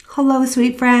Hello,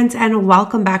 sweet friends, and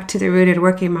welcome back to the Rooted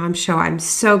Working Mom Show. I'm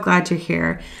so glad you're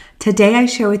here. Today, I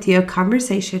share with you a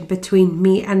conversation between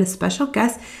me and a special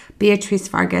guest, Beatrice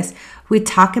Vargas. We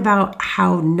talk about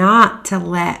how not to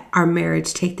let our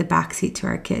marriage take the backseat to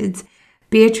our kids.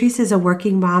 Beatrice is a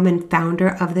working mom and founder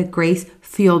of the Grace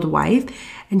Fueled Wife,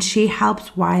 and she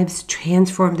helps wives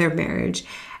transform their marriage.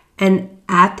 And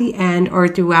at the end or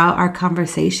throughout our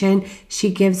conversation,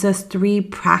 she gives us 3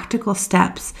 practical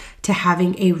steps to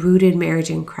having a rooted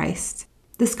marriage in Christ.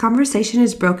 This conversation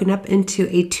is broken up into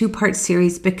a 2-part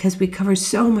series because we cover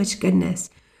so much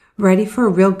goodness. Ready for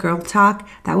a real girl talk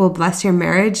that will bless your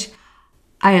marriage?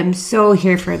 I am so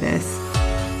here for this.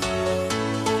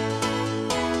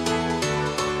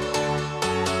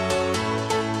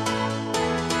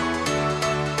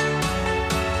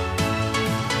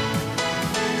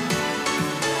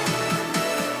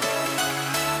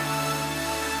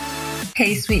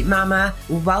 Hey, sweet mama.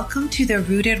 Welcome to the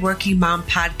Rooted Working Mom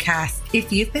podcast.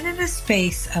 If you've been in a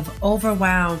space of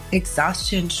overwhelm,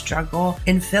 exhaustion, struggle,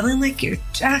 and feeling like you're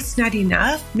just not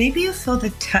enough, maybe you feel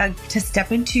the tug to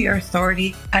step into your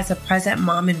authority as a present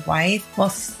mom and wife while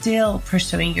still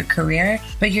pursuing your career,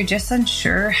 but you're just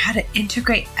unsure how to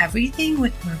integrate everything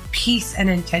with more peace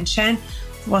and intention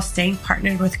while staying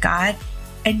partnered with God,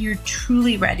 and you're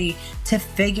truly ready to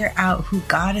figure out who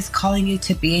God is calling you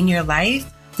to be in your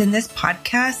life, then this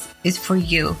podcast is for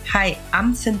you. Hi,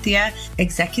 I'm Cynthia,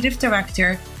 Executive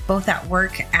Director, both at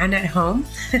work and at home,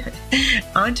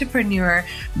 entrepreneur,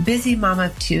 busy mom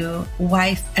of 2,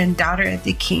 wife, and daughter of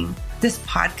the King. This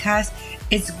podcast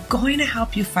is going to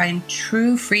help you find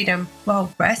true freedom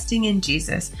while resting in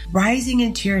Jesus, rising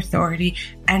into your authority,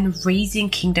 and raising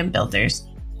kingdom builders.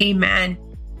 Amen.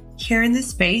 Here in this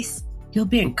space, you'll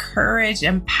be encouraged,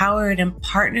 empowered, and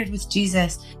partnered with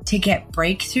Jesus to get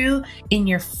breakthrough in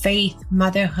your faith,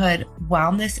 motherhood,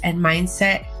 wellness, and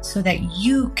mindset so that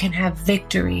you can have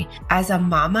victory as a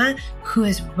mama who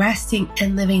is resting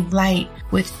and living light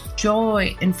with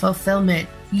joy and fulfillment.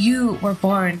 You were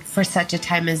born for such a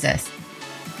time as this.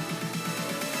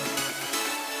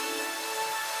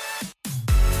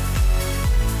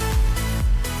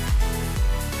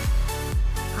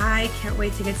 I can't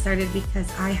wait to get started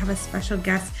because I have a special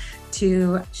guest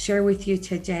to share with you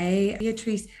today,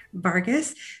 Beatrice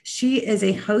Vargas. She is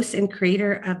a host and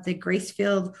creator of the Grace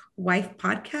Fueled Wife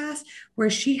podcast,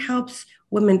 where she helps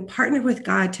women partner with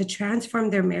God to transform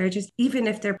their marriages, even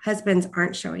if their husbands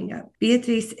aren't showing up.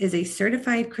 Beatrice is a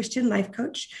certified Christian life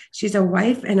coach. She's a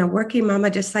wife and a working mama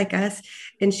just like us,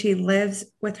 and she lives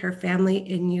with her family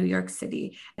in New York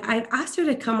City. I've asked her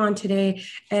to come on today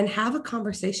and have a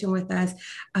conversation with us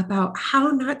about how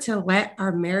not to let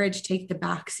our marriage take the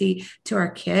backseat to our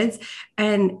kids.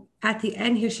 And at the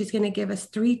end here, she's going to give us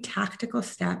 3 tactical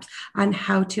steps on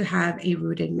how to have a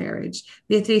rooted marriage.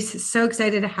 Beatrice, so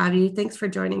excited to have you. Thanks for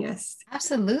joining us.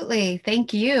 Absolutely.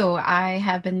 Thank you. I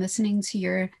have been listening to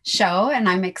your show and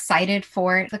I'm excited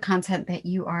for the content that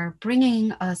you are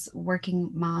bringing us working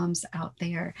moms out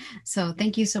there. So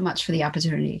thank you so much for the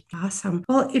opportunity. Awesome.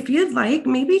 Well, if you'd like,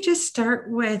 maybe just start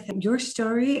with your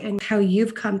story and how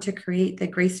you've come to create the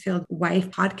Grace Fueled Wife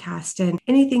podcast and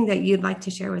anything that you'd like to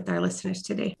share with our listeners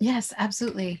today. Yes,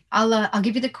 absolutely. I'll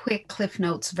give you the quick Cliff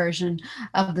Notes version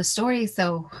of the story.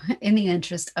 So in the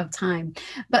interest of time,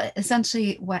 but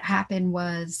essentially what happened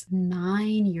was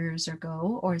 9 years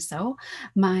ago or so,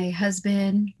 my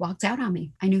husband walked out on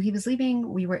me. I knew he was leaving.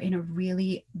 We were in a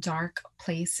really dark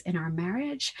place in our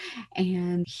marriage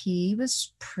and he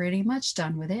was pretty much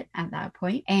done with it at that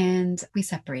point. And we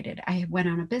separated. I went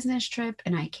on a business trip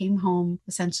and I came home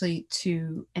essentially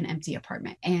to an empty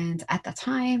apartment. And at the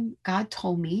time, God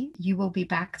told me, you will be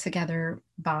back together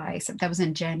that was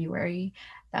in January,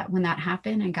 that when that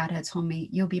happened, and God had told me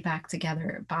you'll be back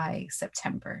together by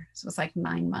September. So it was like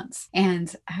 9 months.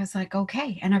 And I was like,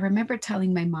 okay. And I remember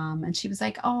telling my mom and she was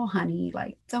like, oh, honey,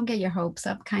 like, don't get your hopes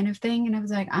up kind of thing. And I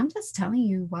was like, I'm just telling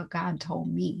you what God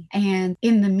told me. And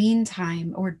in the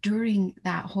meantime, or during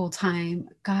that whole time,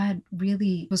 God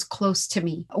really was close to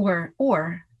me or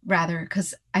rather,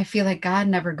 because I feel like God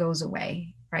never goes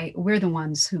away. Right? We're the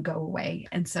ones who go away.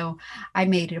 And so I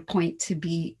made it a point to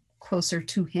be closer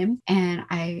to him. And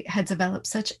I had developed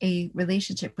such a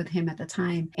relationship with him at the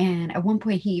time. And at one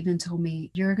point, he even told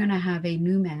me, you're going to have a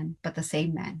new man, but the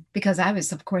same man. Because I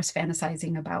was, of course,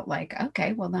 fantasizing about like,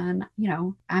 okay, well then,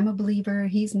 I'm a believer.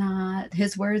 He's not.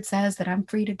 His word says that I'm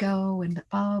free to go and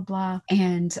blah, blah, blah.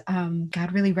 And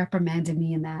God really reprimanded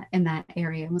me in that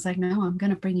area and was like, no, I'm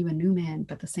going to bring you a new man,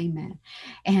 but the same man.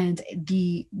 And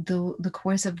the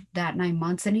course of that 9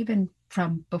 months and even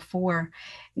from before,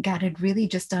 God had really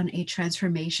just done a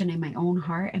transformation in my own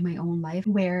heart and my own life,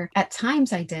 where at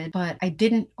times I did, but I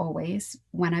didn't always,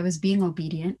 when I was being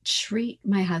obedient, treat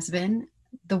my husband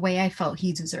the way I felt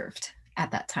he deserved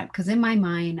at that time. Because in my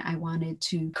mind, I wanted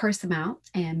to curse him out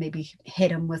and maybe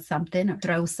hit him with something or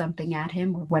throw something at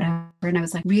him or whatever. And I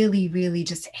was like really, really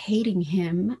just hating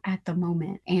him at the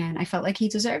moment. And I felt like he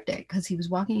deserved it because he was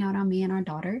walking out on me and our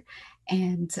daughter.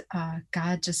 And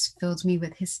God just filled me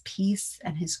with his peace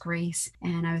and his grace.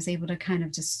 And I was able to kind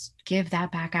of just give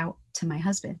that back out to my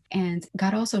husband. And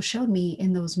God also showed me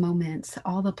in those moments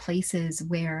all the places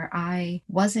where I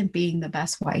wasn't being the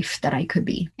best wife that I could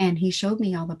be. And he showed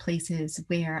me all the places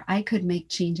where I could make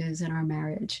changes in our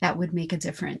marriage that would make a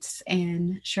difference.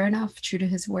 And sure enough, true to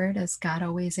his word, as God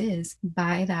always is,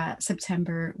 by that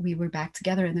September, we were back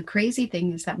together. And the crazy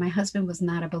thing is that my husband was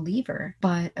not a believer,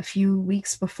 but a few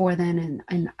weeks before then,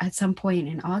 and at some point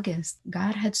in August,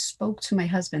 God had spoke to my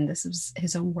husband. This is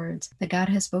his own words, that God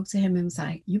had spoke to him and was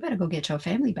like, you better go get your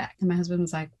family back. And my husband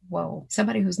was like, whoa,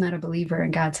 somebody who's not a believer,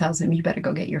 and God tells him, you better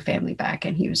go get your family back.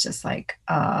 And he was just like,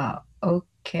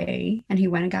 okay. And he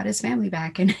went and got his family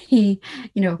back, and he,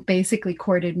 basically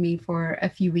courted me for a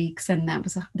few weeks. And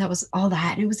that was all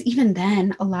that. And it was even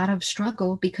then a lot of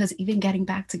struggle, because even getting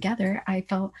back together, I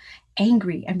felt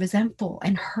angry and resentful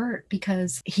and hurt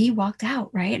because he walked out,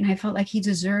 right? And I felt like he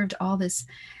deserved all this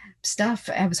stuff.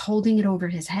 I was holding it over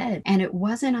his head. And it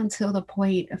wasn't until the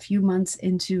point a few months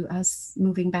into us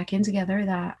moving back in together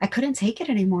that I couldn't take it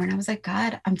anymore. And I was like,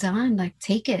 God, I'm done. Like,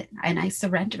 take it. And I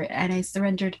surrender it. And I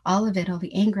surrendered all of it, all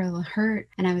the anger, all the hurt.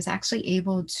 And I was actually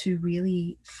able to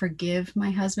really forgive my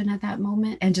husband at that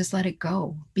moment and just let it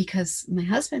go, because my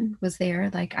husband was there.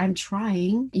 Like, I'm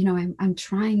trying, I'm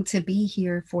trying to be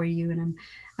here for you. And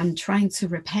I'm trying to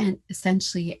repent,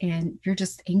 essentially, and you're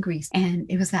just angry. And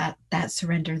it was that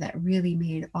surrender that really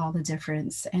made all the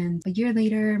difference. And a year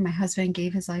later, my husband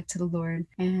gave his life to the Lord.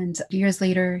 And years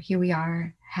later, here we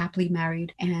are, happily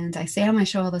married. And I say on my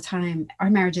show all the time,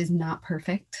 our marriage is not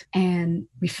perfect and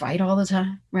we fight all the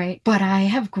time, right? But I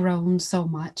have grown so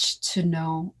much to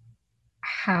know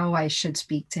how I should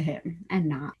speak to him and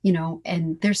not,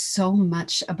 and there's so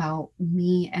much about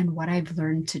me and what I've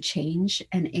learned to change.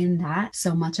 And in that,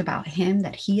 so much about him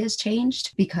that he has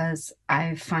changed, because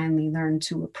I've finally learned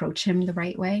to approach him the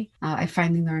right way. I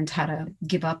finally learned how to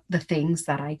give up the things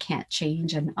that I can't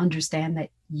change and understand that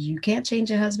you can't change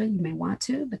your husband. You may want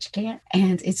to, but you can't.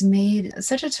 And it's made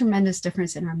such a tremendous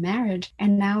difference in our marriage.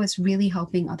 And now it's really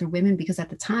helping other women, because at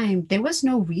the time there was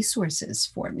no resources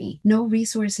for me, no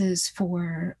resources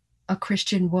for a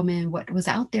Christian woman. What was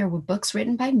out there were books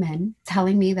written by men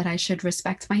telling me that I should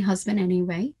respect my husband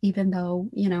anyway, even though,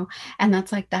 and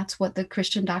that's what the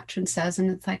Christian doctrine says. And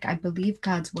it's like, I believe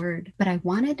God's word, but I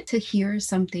wanted to hear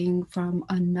something from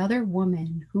another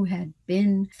woman who had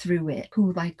been through it,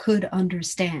 who could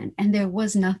understand. And there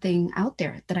was nothing out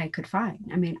there that I could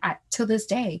find. I mean, till this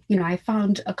day, I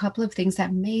found a couple of things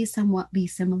that may somewhat be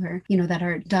similar, that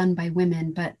are done by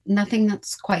women, but nothing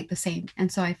that's quite the same.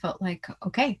 And so I felt like,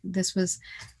 okay, this was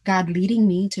God leading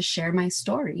me to share my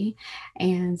story.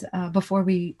 And before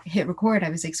we hit record, I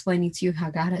was explaining to you how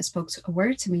God has spoke a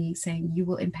word to me saying, you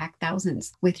will impact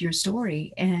thousands with your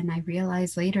story. And I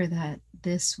realized later that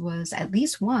this was at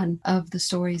least one of the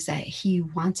stories that he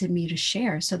wanted me to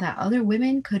share, so that other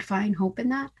women could find hope in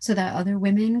that, so that other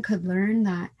women could learn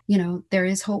that, there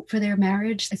is hope for their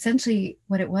marriage. Essentially,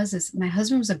 what it was is my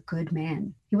husband was a good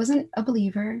man. He wasn't a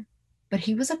believer, but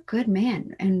he was a good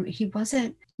man. And he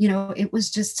wasn't, it was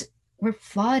just, we're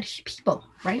flawed people,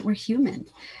 right? We're human.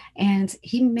 And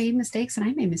he made mistakes and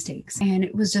I made mistakes. And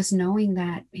it was just knowing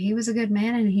that he was a good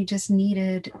man, and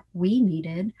we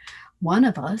needed one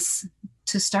of us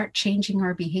to start changing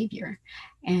our behavior.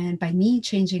 And by me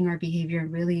changing our behavior,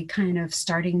 really kind of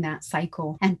starting that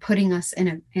cycle and putting us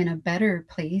in a better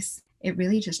place, it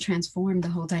really just transformed the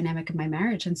whole dynamic of my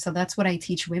marriage. And so that's what I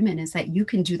teach women, is that you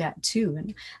can do that too.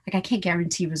 And I can't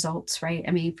guarantee results, right?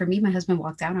 I mean, for me, my husband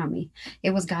walked out on me.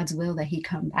 It was God's will that he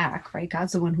come back, right?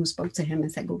 God's the one who spoke to him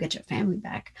and said, go get your family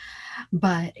back.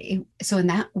 But so in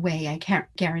that way, I can't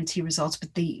guarantee results.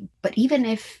 But even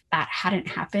if that hadn't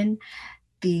happened,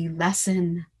 the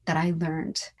lesson that I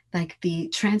learned, like the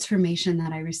transformation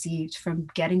that I received from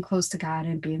getting close to God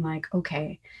and being like,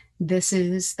 okay, this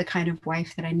is the kind of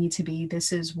wife that I need to be.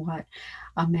 This is what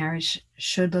a marriage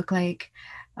should look like.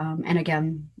 And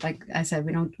again, like I said,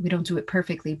 we don't do it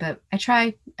perfectly, but I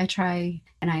try,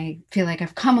 and I feel like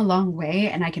I've come a long way,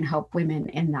 and I can help women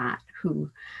in that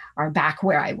who are back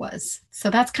where I was.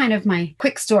 So that's kind of my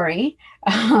quick story.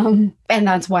 And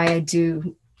that's why I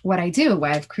do what I do,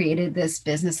 why I've created this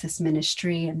business, this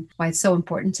ministry, and why it's so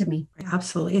important to me.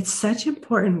 Absolutely. It's such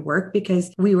important work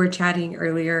because we were chatting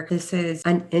earlier. This is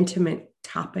an intimate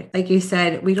topic. Like you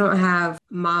said, we don't have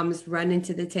moms run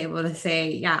into the table to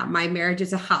say, yeah, my marriage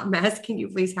is a hot mess. Can you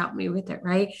please help me with it?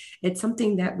 Right. It's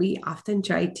something that we often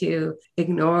try to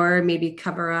ignore, maybe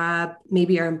cover up,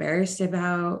 maybe are embarrassed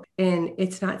about. And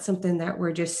it's not something that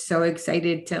we're just so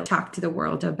excited to talk to the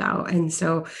world about. And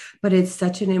so, but it's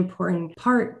such an important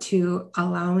part to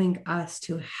allowing us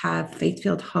to have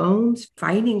faith-filled homes,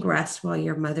 finding rest while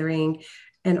you're mothering,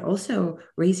 and also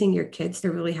raising your kids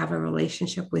to really have a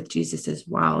relationship with Jesus as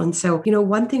well. And so,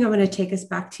 one thing I want to take us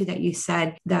back to that you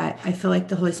said that I feel like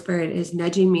the Holy Spirit is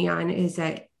nudging me on is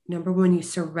that number one, you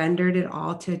surrendered it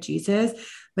all to Jesus,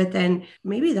 but then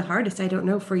maybe the hardest, I don't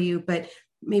know for you, but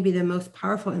maybe the most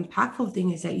powerful, impactful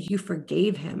thing is that you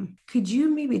forgave him. Could you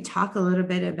maybe talk a little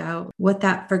bit about what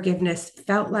that forgiveness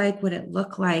felt like, what it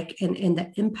looked like, and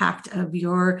the impact of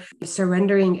your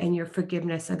surrendering and your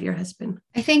forgiveness of your husband?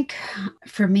 I think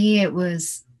for me, it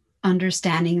was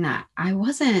understanding that I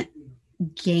wasn't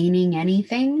gaining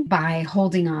anything by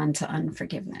holding on to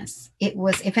unforgiveness. It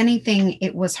was, if anything,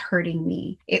 it was hurting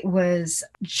me. It was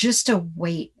just a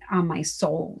weight on my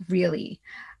soul, really,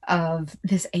 of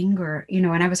this anger,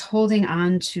 and I was holding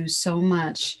on to so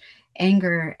much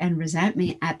anger and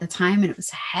resentment at the time, and it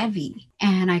was heavy,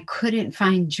 and I couldn't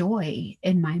find joy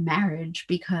in my marriage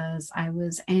because I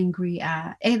was angry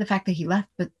at the fact that he left,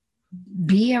 but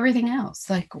B, everything else.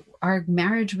 Like, our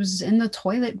marriage was in the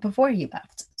toilet before he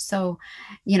left. So,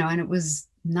 and it was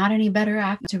not any better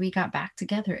after we got back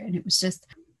together. And it was just,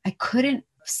 I couldn't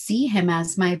see him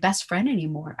as my best friend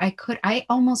anymore. I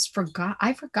almost forgot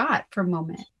for a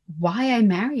moment why I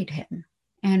married him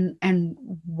and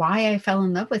why I fell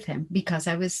in love with him, because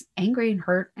I was angry and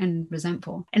hurt and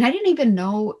resentful. And I didn't even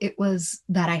know it was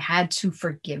that I had to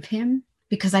forgive him,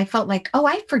 because I felt like, oh,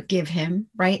 I forgive him,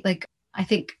 right? Like, I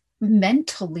think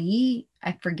mentally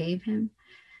I forgave him,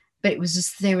 but it was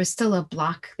just, there was still a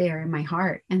block there in my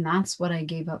heart. And that's what I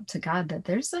gave up to God, that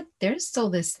there's still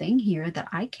this thing here that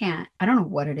I don't know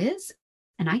what it is,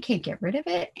 and I can't get rid of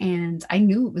it. And I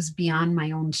knew it was beyond my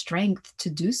own strength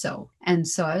to do so. And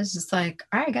so I was just like,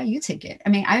 all right, God, you take it. I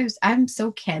mean, I'm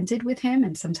so candid with him.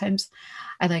 And sometimes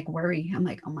I like worry. I'm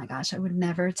like, oh my gosh, I would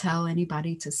never tell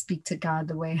anybody to speak to God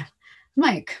the way I'm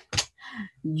like,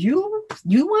 you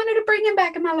wanted to bring him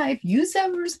back in my life. You said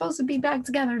we were supposed to be back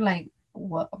together. Like,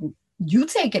 well, you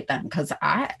take it then, because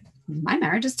my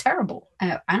marriage is terrible.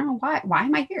 I don't know why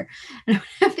am I here? And I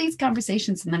have these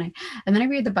conversations, and then I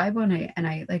read the Bible, and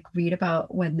I like read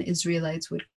about when the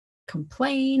Israelites would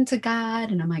complain to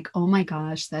God, and I'm like, oh my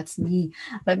gosh, that's me.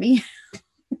 Let me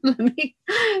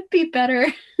be better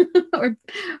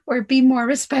or be more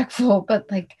respectful.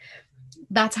 But like,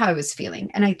 that's how I was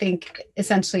feeling. And I think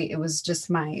essentially it was just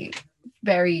my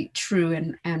very true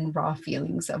and raw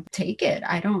feelings of, take it.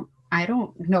 I don't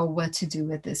know what to do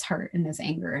with this hurt and this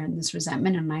anger and this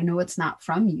resentment. And I know it's not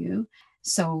from you.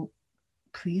 So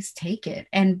please take it.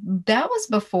 And that was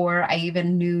before I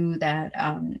even knew that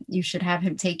you should have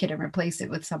him take it and replace it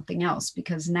with something else.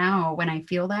 Because now when I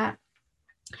feel that,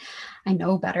 I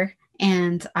know better.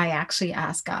 And I actually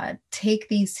ask God, take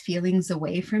these feelings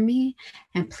away from me,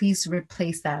 and please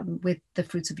replace them with the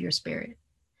fruits of your spirit.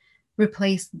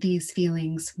 Replace these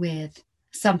feelings with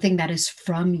something that is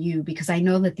from you, because I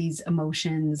know that these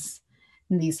emotions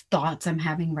and these thoughts I'm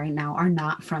having right now are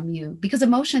not from you, because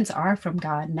emotions are from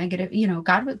God. Negative,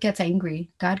 God gets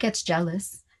angry. God gets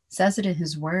jealous. Says it in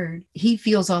his word. He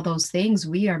feels all those things.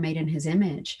 We are made in his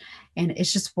image, and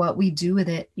it's just what we do with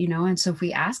it, And so if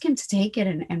we ask him to take it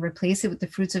and replace it with the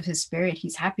fruits of his spirit,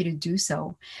 he's happy to do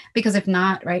so. Because if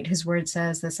not, right, his word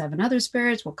says the 7 other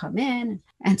spirits will come in.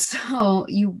 And so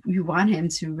you want him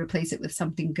to replace it with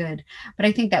something good. But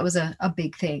I think that was a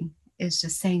big thing, is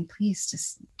just saying, please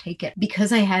just take it.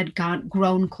 Because I had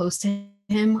grown close to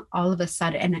him all of a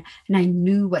sudden, and I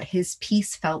knew what his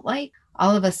peace felt like.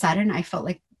 All of a sudden, I felt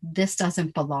like, this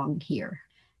doesn't belong here.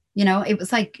 It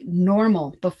was like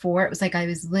normal before. It was like I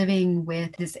was living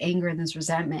with this anger and this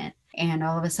resentment. And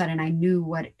all of a sudden I knew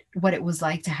what it was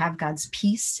like to have God's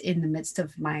peace in the midst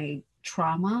of my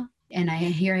trauma. And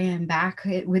here I am back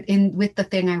with the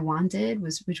thing I wanted,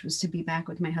 which was to be back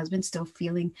with my husband, still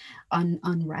feeling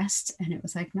unrest. And it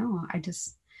was like, no,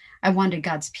 I wanted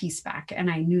God's peace back. And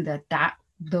I knew that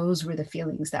those were the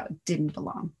feelings that didn't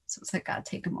belong. So it's like, God,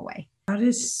 take them away. That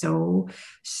is so,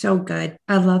 so good.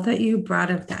 I love that you brought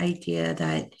up the idea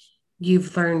that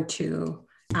you've learned to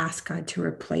ask God to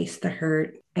replace the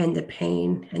hurt and the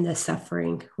pain and the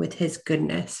suffering with his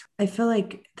goodness. I feel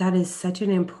like that is such an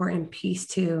important piece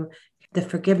to the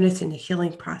forgiveness and the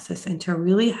healing process, and to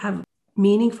really have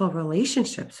meaningful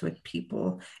relationships with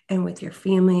people and with your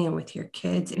family and with your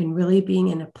kids, and really being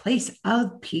in a place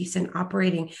of peace and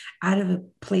operating out of a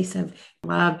place of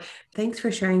love. Thanks for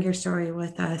sharing your story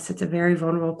with us. It's a very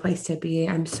vulnerable place to be.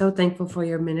 I'm so thankful for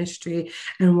your ministry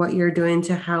and what you're doing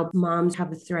to help moms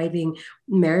have a thriving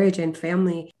marriage and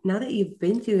family. Now that you've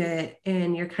been through it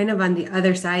and you're kind of on the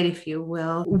other side, if you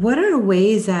will, what are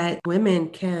ways that women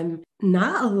can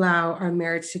not allow our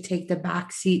marriage to take the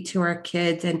back seat to our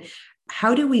kids? And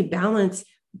how do we balance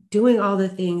doing all the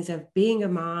things of being a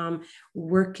mom,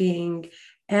 working,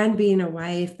 and being a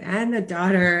wife and a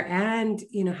daughter, and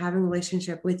having a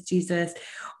relationship with Jesus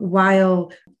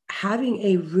while having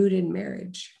a rooted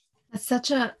marriage? That's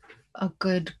such a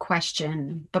good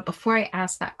question. But before I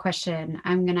ask that question,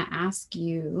 I'm going to ask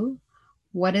you,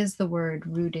 what does the word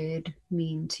rooted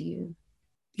mean to you?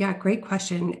 Yeah, great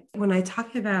question. When I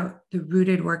talk about the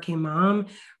rooted working mom,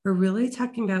 we're really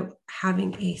talking about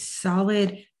having a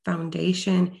solid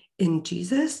foundation in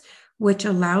Jesus, which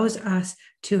allows us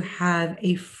to have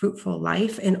a fruitful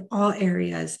life in all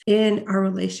areas, in our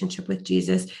relationship with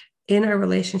Jesus, in our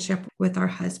relationship with our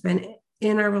husband,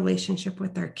 in our relationship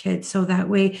with our kids. So that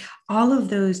way, all of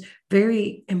those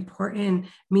very important,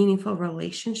 meaningful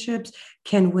relationships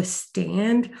can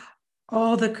withstand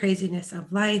all the craziness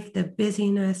of life, the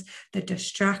busyness, the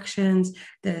distractions,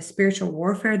 the spiritual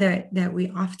warfare that we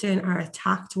often are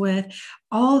attacked with,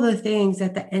 all the things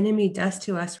that the enemy does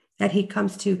to us, that he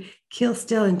comes to kill,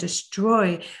 steal, and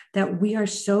destroy, that we are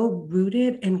so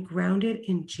rooted and grounded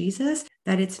in Jesus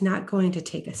that it's not going to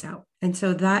take us out. And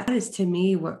so that is, to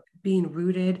me, what being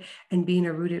rooted and being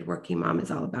a rooted working mom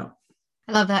is all about.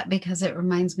 I love that because it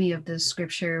reminds me of the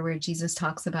scripture where Jesus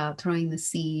talks about throwing the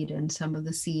seed, and some of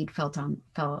the seed fell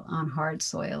on hard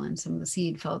soil, and some of the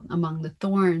seed fell among the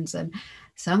thorns, and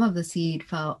some of the seed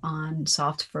fell on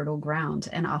soft, fertile ground.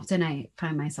 And often I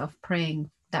find myself praying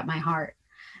that my heart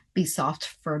be soft,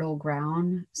 fertile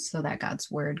ground so that God's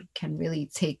word can really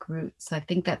take root. So I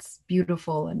think that's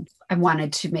beautiful. And I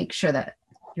wanted to make sure that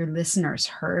your listeners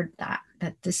heard that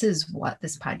this is what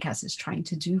this podcast is trying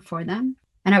to do for them.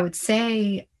 And I would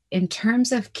say, in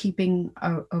terms of keeping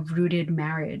a rooted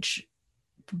marriage,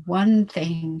 one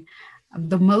thing,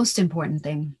 the most important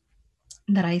thing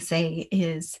that I say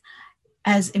is,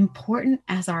 as important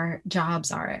as our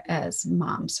jobs are as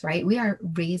moms, right? We are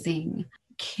raising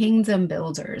kingdom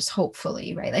builders,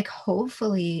 hopefully, right? Like,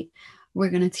 hopefully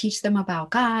we're going to teach them about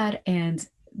God and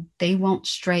they won't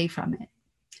stray from it.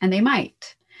 And they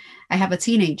might. I have a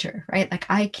teenager, right? Like,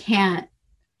 I can't,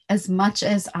 as much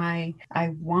as I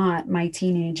want my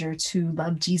teenager to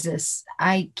love Jesus,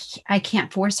 I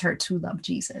can't force her to love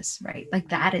Jesus, right? Like,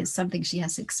 that is something she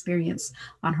has to experience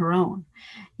on her own,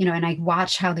 and I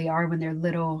watch how they are when they're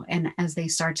little and as they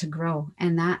start to grow.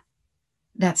 And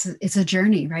it's a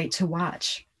journey, right, to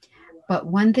watch. But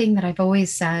one thing that I've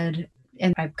always said,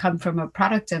 and I've come from a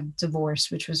product of divorce,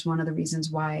 which was one of the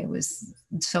reasons why I was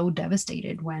so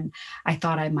devastated when I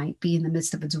thought I might be in the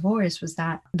midst of a divorce, was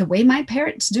that the way my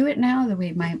parents do it now, the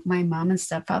way my mom and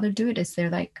stepfather do it, is they're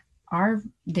like,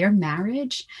 their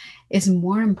marriage is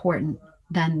more important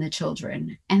than the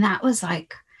children. And that was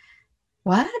like,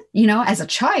 what? As a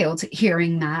child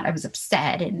hearing that, I was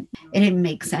upset and it didn't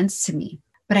make sense to me.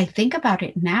 But I think about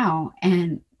it now,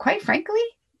 and quite frankly,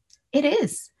 it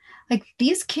is. Like,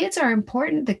 these kids are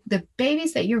important. The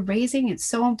babies that you're raising, it's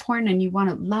so important, and you want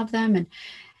to love them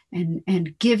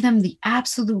and give them the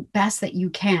absolute best that you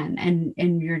can.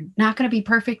 And you're not going to be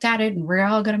perfect at it, and we're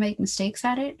all going to make mistakes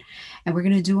at it, and we're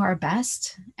going to do our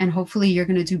best. And hopefully you're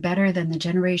going to do better than the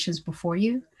generations before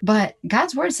you. But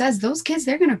God's word says those kids,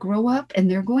 they're going to grow up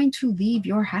and they're going to leave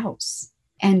your house,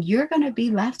 and you're going to be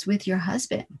left with your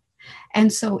husband.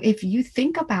 And so if you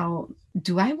think about,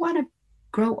 do I want to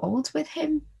grow old with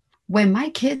him? When my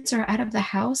kids are out of the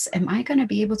house, am I going to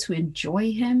be able to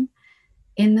enjoy him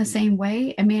in the same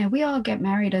way? I mean, we all get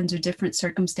married under different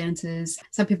circumstances.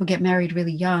 Some people get married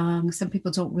really young. Some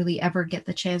people don't really ever get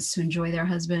the chance to enjoy their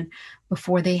husband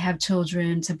before they have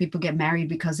children. Some people get married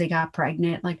because they got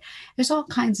pregnant. Like, there's all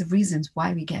kinds of reasons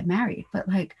why we get married. But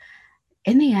like,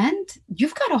 in the end,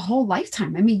 you've got a whole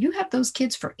lifetime. I mean, you have those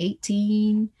kids for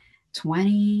 18,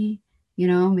 20,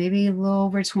 maybe a little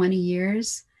over 20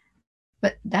 years.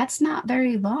 But that's not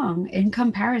very long in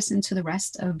comparison to the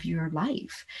rest of your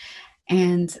life.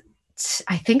 And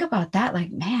I think about that,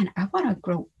 like, man, I want to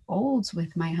grow old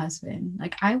with my husband.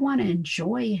 Like, I want to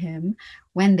enjoy him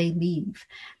when they leave.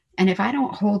 And if I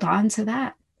don't hold on to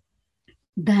that,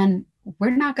 then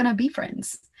we're not going to be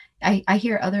friends. I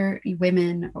hear other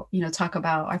women, talk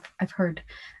about, I've heard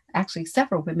actually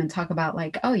several women talk about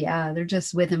like, oh yeah, they're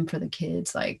just with him for the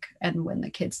kids, like, and when the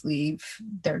kids leave,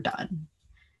 they're done.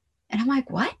 And I'm like,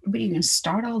 what? Are you gonna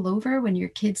start all over when your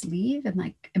kids leave and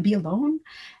like and be alone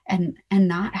and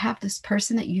not have this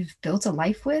person that you've built a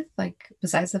life with? Like,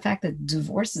 besides the fact that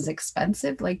divorce is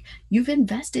expensive, like you've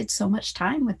invested so much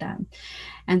time with them.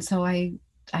 And so I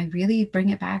really bring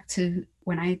it back to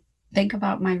when I think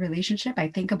about my relationship, I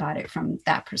think about it from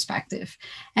that perspective.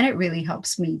 And it really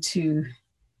helps me to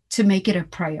make it a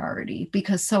priority,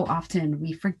 because so often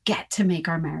we forget to make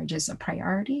our marriages a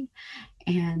priority.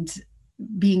 And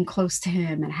being close to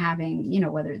him and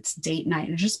having, whether it's date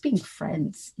night or just being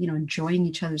friends, enjoying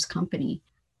each other's company,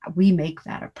 we make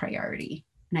that a priority.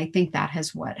 And I think that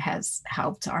has what has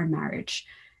helped our marriage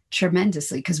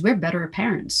tremendously, because we're better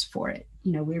parents for it.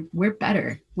 We're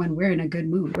better when we're in a good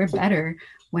mood. We're better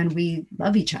when we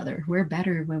love each other. We're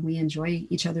better when we enjoy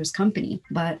each other's company.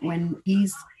 But when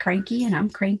he's cranky and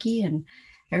I'm cranky and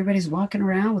everybody's walking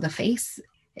around with a face,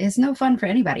 it's no fun for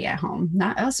anybody at home,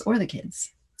 not us or the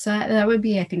kids. So that would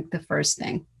be, I think, the first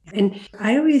thing. And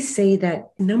I always say that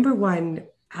number one,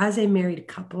 as a married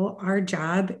couple, our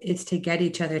job is to get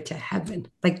each other to heaven.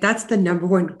 Like that's the number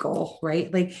one goal,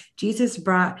 right? Like Jesus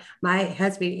brought my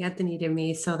husband, Anthony, to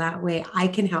me so that way I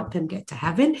can help him get to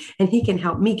heaven and he can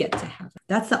help me get to heaven.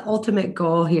 That's the ultimate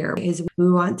goal here, is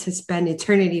we want to spend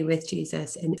eternity with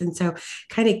Jesus. And so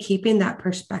kind of keeping that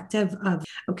perspective of,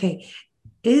 okay,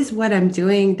 is what I'm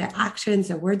doing, the actions,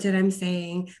 the words that I'm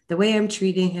saying, the way I'm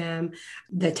treating him,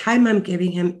 the time I'm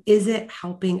giving him, is it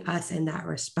helping us in that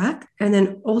respect? And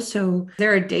then also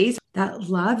there are days that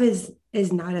love is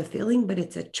not a feeling, but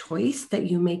it's a choice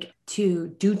that you make to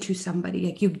do to somebody.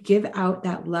 Like you give out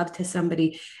that love to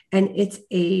somebody, and it's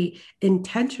a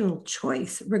intentional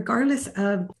choice, regardless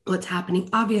of what's happening.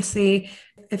 Obviously,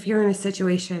 if you're in a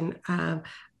situation of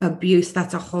abuse,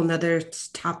 that's a whole nother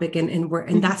topic.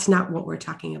 And that's not what we're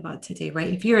talking about today,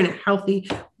 right? If you're in a healthy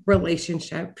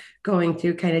relationship going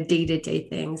through kind of day-to-day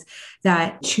things,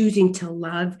 that choosing to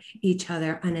love each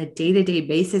other on a day-to-day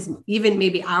basis, even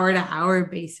maybe hour-to-hour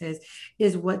basis,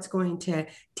 is what's going to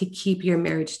keep your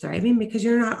marriage thriving, because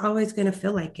you're not always going to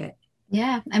feel like it.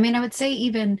 Yeah. I mean, I would say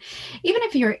even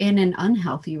if you're in an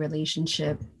unhealthy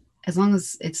relationship, as long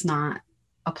as it's not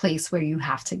a place where you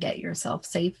have to get yourself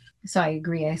safe. So I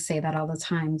agree. I say that all the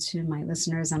time to my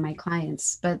listeners and my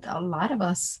clients, but a lot of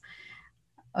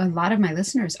my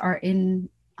listeners are in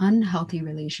unhealthy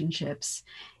relationships.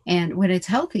 And when it's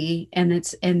healthy and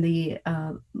the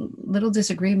little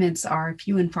disagreements are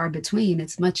few and far between,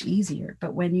 it's much easier.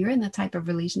 But when you're in the type of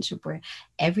relationship where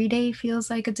every day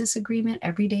feels like a disagreement,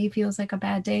 every day feels like a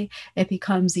bad day, it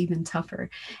becomes even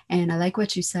tougher. And I like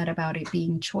what you said about it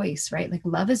being choice, right? Like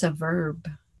love is a verb,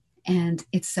 and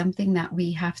it's something that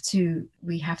we have to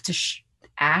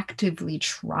actively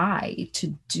try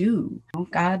to do.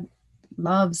 God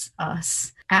loves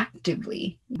us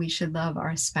actively. We should love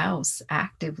our spouse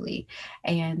actively.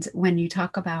 And when you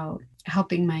talk about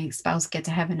helping my spouse get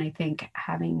to heaven, I think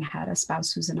having had a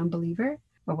spouse who's an unbeliever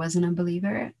or was an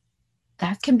unbeliever,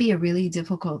 that can be a really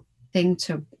difficult thing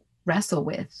to wrestle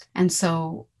with. And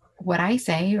so what I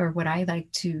say, or what I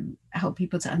like to help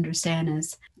people to understand,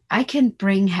 is I can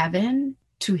bring heaven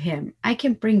to him. I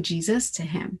can bring Jesus to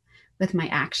him with my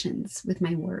actions, with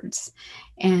my words.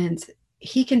 And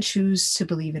he can choose to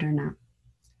believe it or not.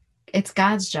 It's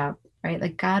God's job, right?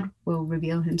 Like God will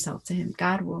reveal himself to him.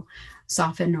 God will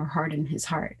soften or harden his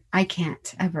heart. I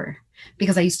can't ever,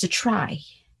 because I used to try.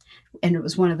 And it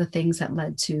was one of the things that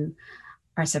led to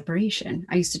our separation.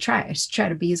 I used to try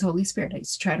to be his Holy Spirit. I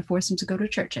used to try to force him to go to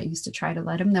church. I used to try to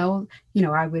let him know,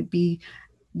 I would be,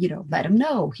 let him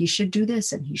know he should do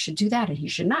this and he should do that and he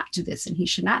should not do this and he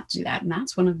should not do that. And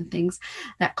that's one of the things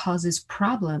that causes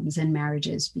problems in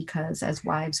marriages, because as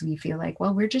wives, we feel like,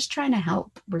 well, we're just trying to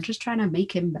help. We're just trying to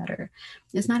make him better.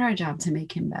 It's not our job to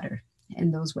make him better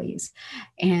in those ways.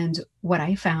 And what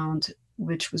I found,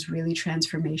 which was really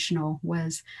transformational,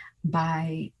 was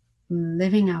by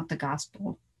living out the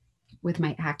gospel with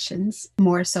my actions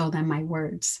more so than my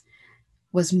words,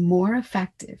 was more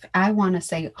effective. I want to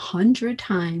say 100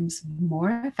 times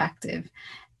more effective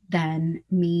than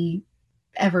me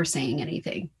ever saying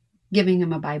anything, giving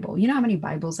him a Bible. You know how many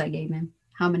Bibles I gave him?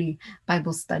 How many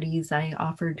Bible studies I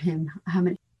offered him?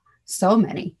 So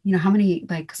many. How many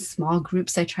like small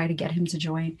groups I try to get him to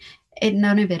join?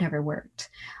 None of it ever worked.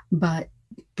 But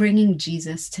bringing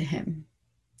Jesus to him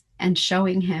and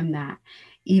showing him that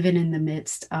even in the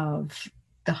midst of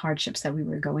the hardships that we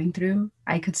were going through,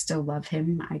 I could still love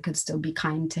him. I could still be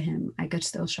kind to him. I could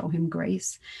still show him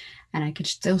grace, and I could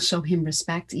still show him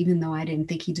respect, even though I didn't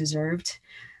think he deserved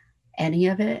any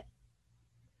of it,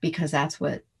 because that's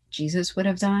what Jesus would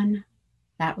have done,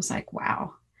 that was like,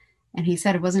 wow. And he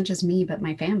said it wasn't just me, but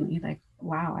my family. Like,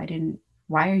 wow,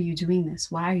 why are you doing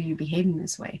this? Why are you behaving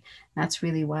this way? That's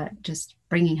really what just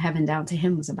bringing heaven down to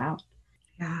him was about.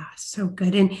 Yeah, so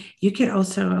good. And you could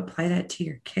also apply that to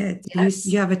your kids. Yes.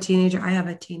 You have a teenager, I have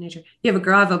a teenager. You have a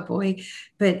girl, I have a boy,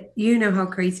 but you know how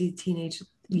crazy teenage Mhm.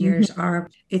 years are.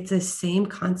 It's the same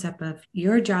concept of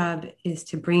your job is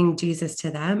to bring Jesus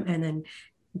to them, and then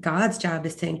God's job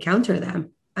is to encounter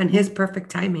them on Yeah. his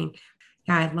perfect timing.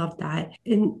 Yeah, I love that.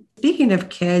 And speaking of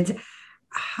kids,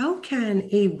 how can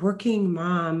a working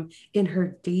mom in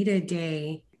her day to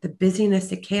day, the busyness,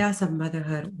 the chaos of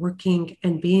motherhood, working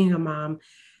and being a mom,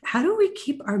 how do we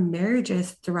keep our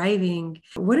marriages thriving?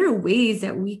 What are ways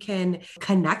that we can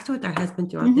connect with our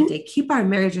husband throughout the Mhm. day, keep our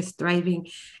marriages thriving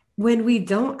when we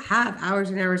don't have hours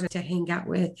and hours to hang out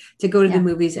with, to go to the Yeah.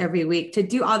 movies every week, to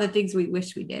do all the things we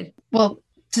wish we did? Well,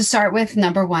 to start with,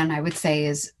 number one, I would say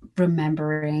is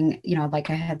remembering, like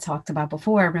I had talked about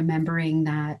before, remembering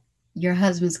that your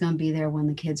husband's going to be there when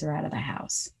the kids are out of the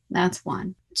house. That's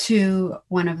one. Two,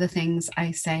 one of the things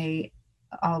I say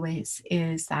always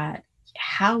is that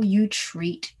how you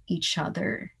treat each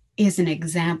other is an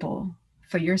example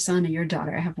for your son and your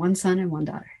daughter. I have one son and one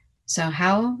daughter. So,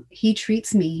 how he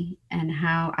treats me and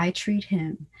how I treat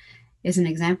him is an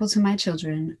example to my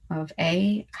children of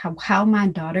A, how my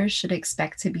daughter should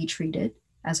expect to be treated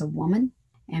as a woman,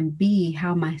 and B,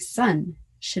 how my son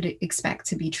should expect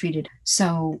to be treated.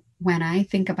 So when I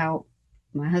think about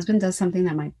my husband does something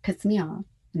that might piss me off,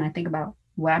 and I think about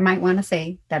what I might want to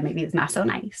say that maybe is not so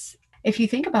nice. If you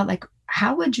think about like,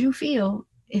 how would you feel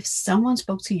if someone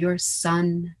spoke to your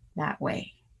son that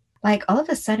way? Like all of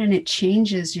a sudden it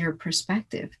changes your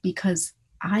perspective because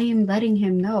I am letting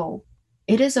him know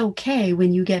it is okay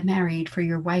when you get married for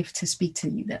your wife to speak to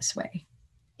you this way.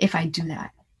 If I do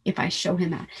that, if I show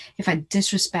him that, if I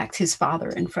disrespect his father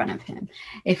in front of him,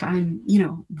 if I'm,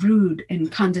 rude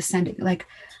and condescending, like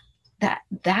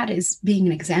that is being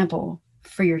an example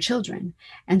for your children.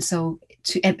 And so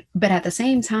but at the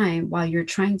same time, while you're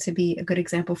trying to be a good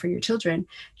example for your children,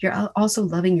 you're also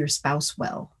loving your spouse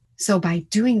well. So by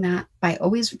doing that, by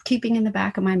always keeping in the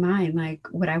back of my mind, like,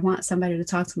 would I want somebody to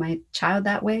talk to my child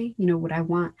that way? Would I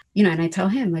want, and I tell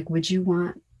him, like, would you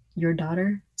want your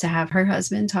daughter to have her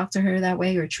husband talk to her that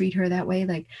way or treat her that way?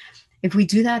 Like, if we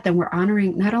do that, then we're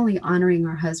not only honoring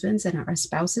our husbands and our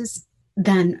spouses,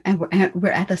 then and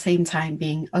we're at the same time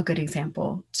being a good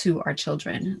example to our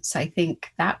children. So I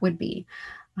think that would be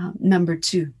number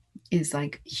two, is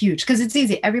like huge, because it's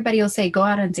easy. Everybody will say go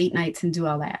out on date nights and do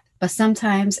all that, but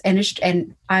sometimes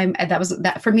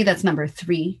that for me, that's number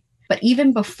three. But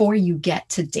even before you get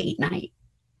to date night,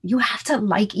 you have to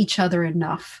like each other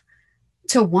enough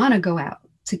to want to go out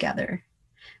together,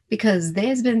 because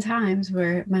there's been times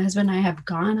where my husband and I have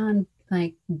gone on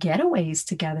like getaways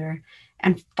together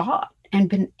and fought and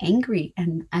been angry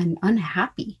and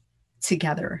unhappy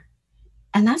together.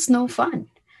 And that's no fun.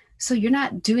 So you're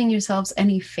not doing yourselves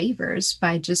any favors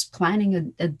by just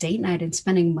planning a date night and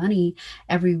spending money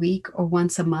every week or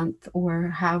once a month or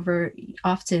however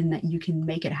often that you can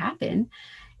make it happen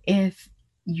if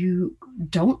you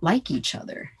don't like each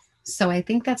other. So I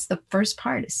think that's the first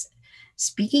part, is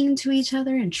speaking to each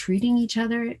other and treating each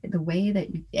other the way that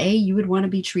you would want to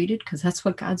be treated, because that's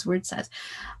what God's word says.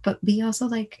 But be also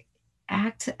like,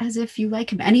 act as if you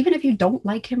like him. And even if you don't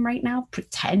like him right now,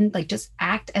 pretend, like, just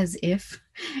act as if,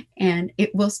 and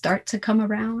it will start to come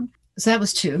around. So that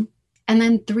was two. And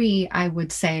then three, I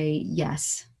would say,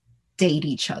 yes, date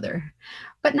each other,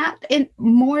 but not in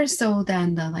more so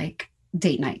than the like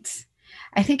date nights.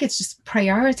 I think it's just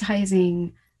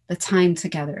prioritizing the time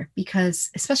together, because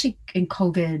especially in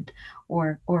COVID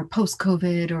or post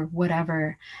COVID or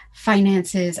whatever,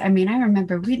 finances. I mean, I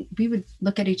remember we would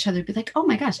look at each other and be like, oh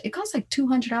my gosh, it costs like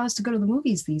 $200 to go to the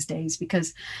movies these days,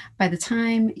 because by the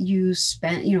time you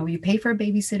spend, you pay for a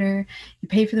babysitter, you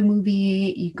pay for the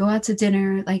movie, you go out to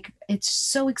dinner, like it's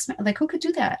so expensive. Like, who could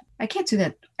do that? I can't do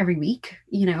that every week,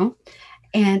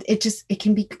 and it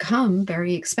can become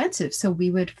very expensive. So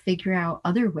we would figure out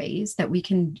other ways that we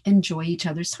can enjoy each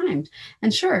other's time.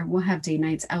 And sure, we'll have date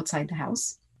nights outside the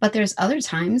house, but there's other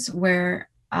times where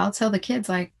I'll tell the kids,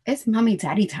 like, it's mommy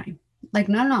daddy time. Like,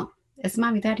 no, it's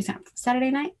mommy daddy time.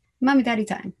 Saturday night, mommy daddy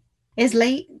time. It's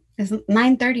late. It's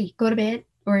 9:30. Go to bed.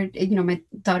 Or, my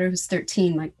daughter who's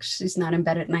 13, like, she's not in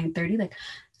bed at 9:30. Like,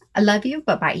 I love you,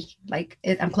 but bye. Like,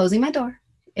 I'm closing my door.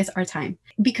 It's our time,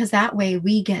 because that way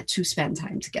we get to spend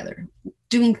time together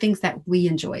doing things that we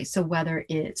enjoy. So whether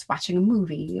it's watching a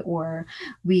movie, or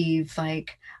we've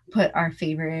like put our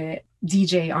favorite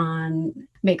DJ on,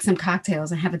 make some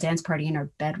cocktails and have a dance party in our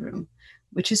bedroom,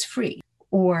 which is free.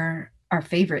 Or our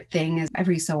favorite thing is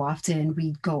every so often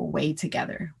we go away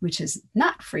together, which is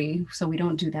not free. So we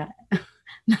don't do that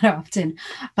not often,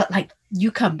 but like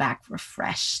you come back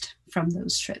refreshed from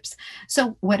those trips.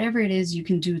 So whatever it is you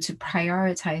can do to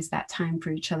prioritize that time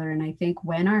for each other. And I think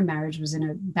when our marriage was in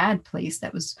a bad place,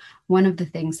 that was one of the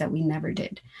things that we never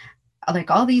did.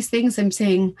 Like all these things I'm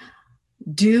saying,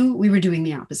 we were doing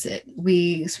the opposite.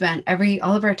 We spent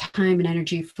all of our time and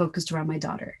energy focused around my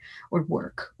daughter or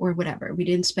work or whatever. We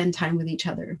didn't spend time with each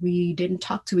other. We didn't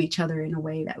talk to each other in a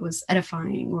way that was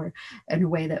edifying or in a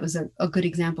way that was a good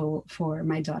example for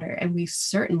my daughter. And we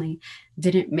certainly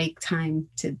didn't make time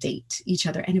to date each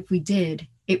other. And if we did,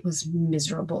 it was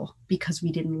miserable because we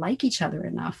didn't like each other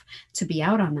enough to be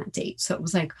out on that date. So it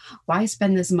was like, why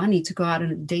spend this money to go out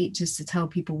on a date just to tell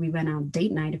people we went on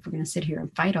date night if we're going to sit here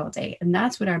and fight all day? And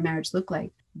that's what our marriage looked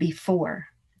like before.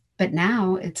 But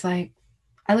now it's like,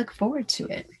 I look forward to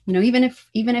it, even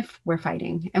if we're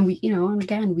fighting and we, and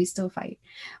again, we still fight,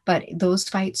 but those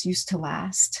fights used to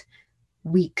last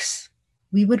weeks.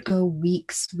 We would go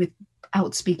weeks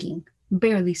without speaking,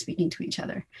 barely speaking to each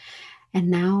other. And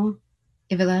now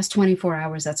if it lasts 24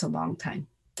 hours, that's a long time.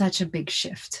 Such a big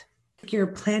shift. You're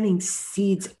planting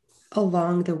seeds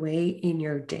along the way in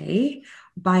your day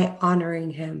by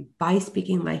honoring him, by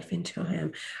speaking life into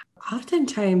him.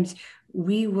 Oftentimes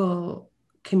we will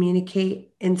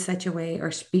communicate in such a way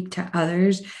or speak to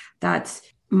others that's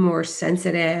more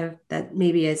sensitive, that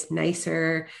maybe is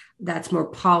nicer, that's more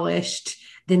polished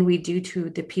than we do to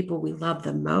the people we love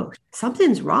the most.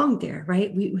 Something's wrong there,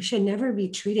 right? We should never be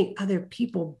treating other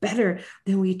people better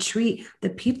than we treat the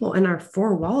people in our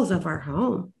four walls of our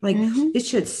home. Like It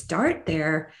should start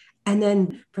there. And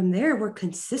then from there, we're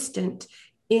consistent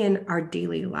in our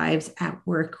daily lives at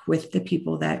work with the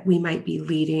people that we might be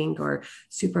leading or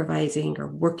supervising or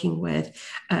working with.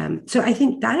 So I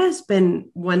think that has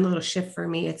been one little shift for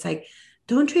me. It's like,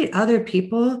 don't treat other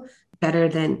people better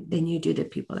than you do the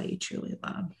people that you truly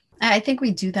love. I think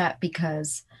we do that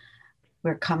because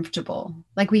we're comfortable.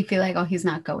 Like we feel like, oh, he's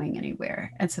not going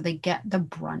anywhere. And so they get the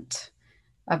brunt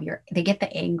of they get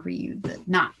the angry you, the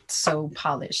not so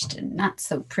polished and not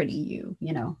so pretty you,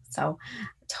 so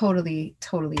totally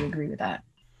agree with that.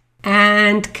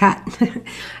 And cut.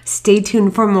 Stay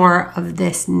tuned for more of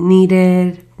this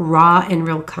needed, raw, and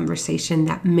real conversation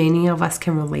that many of us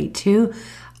can relate to,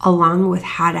 along with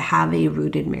how to have a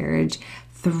rooted marriage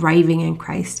thriving in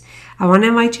Christ. I want to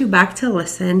invite you back to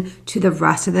listen to the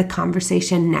rest of the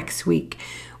conversation next week.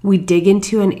 We dig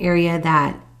into an area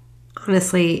that,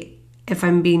 honestly, if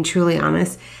I'm being truly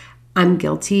honest, I'm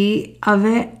guilty of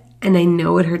it, and I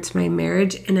know it hurts my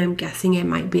marriage, and I'm guessing it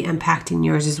might be impacting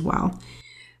yours as well.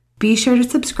 Be sure to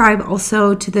subscribe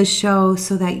also to the show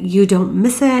so that you don't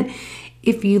miss it.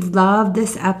 If you love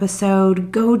this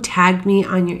episode, go tag me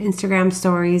on your Instagram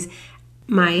stories.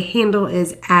 My handle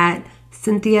is at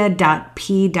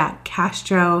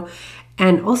cynthia.p.castro.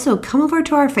 And also come over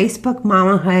to our Facebook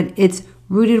Mamahood. It's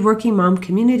Rooted Working Mom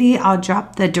Community. I'll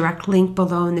drop the direct link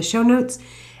below in the show notes.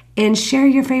 And share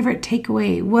your favorite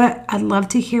takeaway. I'd love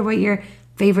to hear what your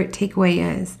favorite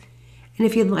takeaway is. And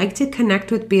if you'd like to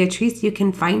connect with Beatrice, you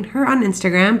can find her on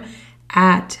Instagram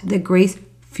at The Grace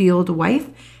Fueled Wife.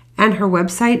 And her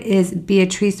website is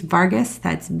Beatrice Vargas.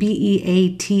 That's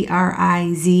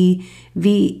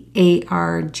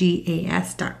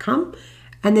BeatriceVargas.com.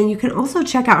 And then you can also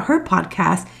check out her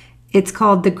podcast. It's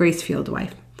called The Grace Fueled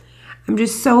Wife. I'm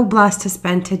just so blessed to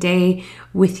spend today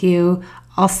with you.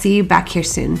 I'll see you back here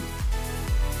soon.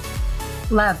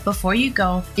 Love, before you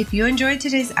go, if you enjoyed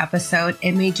today's episode,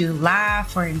 it made you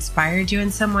laugh or inspired you in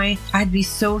some way, I'd be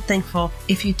so thankful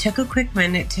if you took a quick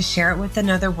minute to share it with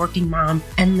another working mom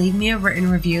and leave me a written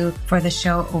review for the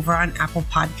show over on Apple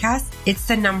Podcasts. It's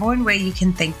the number one way you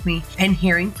can thank me, and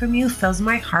hearing from you fills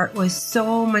my heart with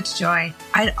so much joy.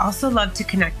 I'd also love to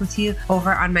connect with you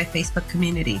over on my Facebook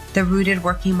community, The Rooted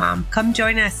Working Mom. Come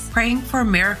join us, praying for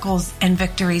miracles and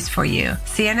victories for you.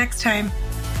 See you next time.